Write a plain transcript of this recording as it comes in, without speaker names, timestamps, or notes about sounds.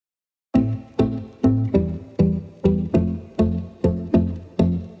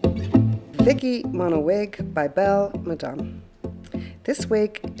Vicky Mono Wig by Belle, Madame. This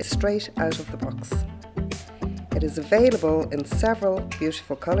wig is straight out of the box. It is available in several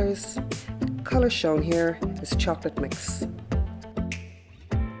beautiful colours. The colour shown here is chocolate mix.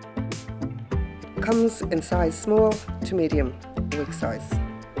 It comes in size small to medium wig size.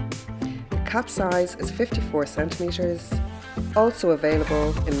 The cap size is 54 centimetres, also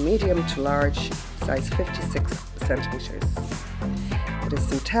available in medium to large size 56 centimetres. It is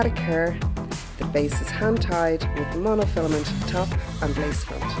synthetic hair. The base is hand-tied with monofilament top and lace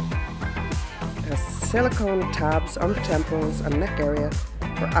front. It has silicone tabs on the temples and neck area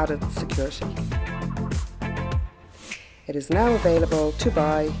for added security. It is now available to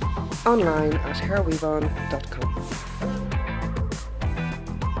buy online at HairWeavon.com.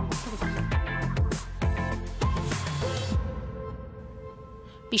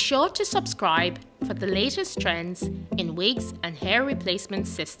 Be sure to subscribe for the latest trends in wigs and hair replacement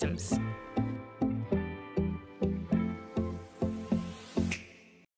systems.